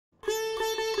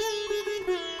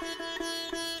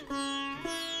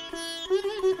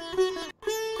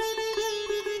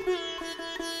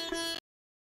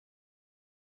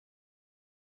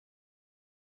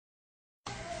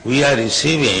we are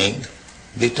receiving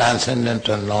the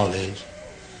transcendental knowledge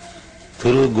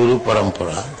through Guru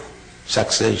Parampara,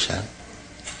 succession.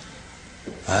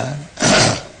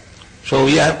 So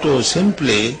we have to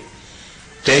simply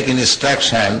take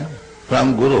instruction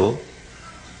from Guru,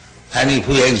 and if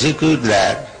we execute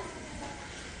that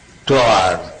to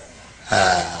our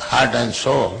heart and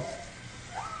soul,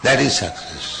 that is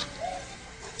success.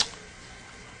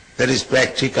 That is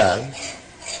practical.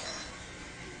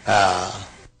 I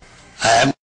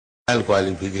am no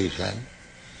qualification,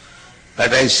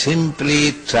 but I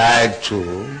simply tried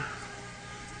to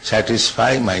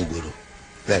satisfy my Guru.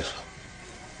 That's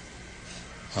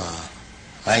all.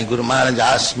 My Guru Maharaj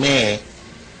asked me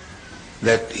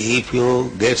that if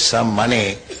you get some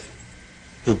money,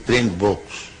 you print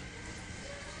books.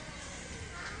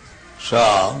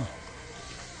 So,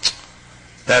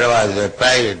 there was a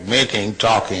private meeting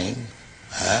talking,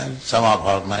 some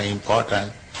of my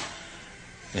important,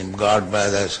 in God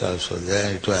brothers also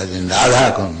there, it was in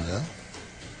Radha Kunda.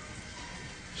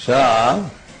 So,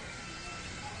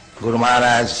 Guru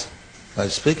Maharaj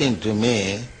was speaking to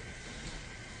me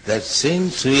that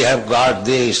since we have got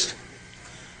this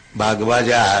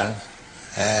Bhagavad-gita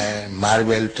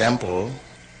marble temple,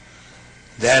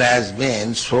 there has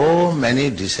been so many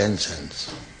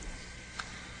dissensions.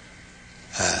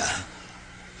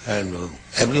 And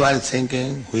everyone is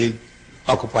thinking, we'll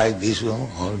occupy this room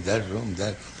or that room,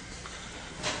 that room.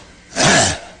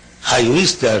 I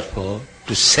wish therefore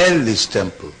to sell this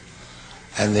temple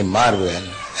and the marble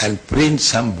and print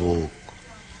some book.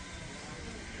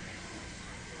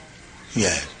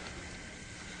 Yes.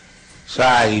 So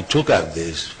I took up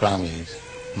this from his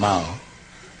mouth,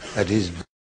 that is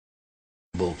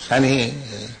books. And he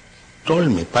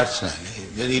told me personally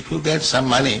that if you get some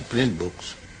money, print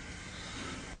books.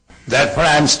 Therefore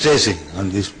I am stressing on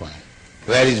this point.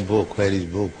 Where is book? Where is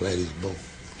book? Where is book?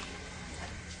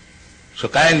 So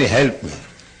kindly help me.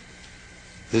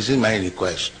 This is my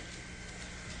request.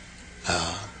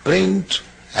 Print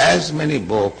as many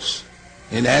books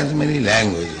in as many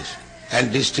languages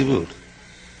and distribute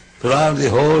throughout the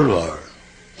whole world.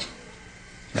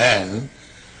 Then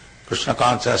Krishna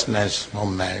consciousness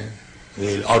movement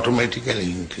will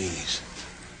automatically increase.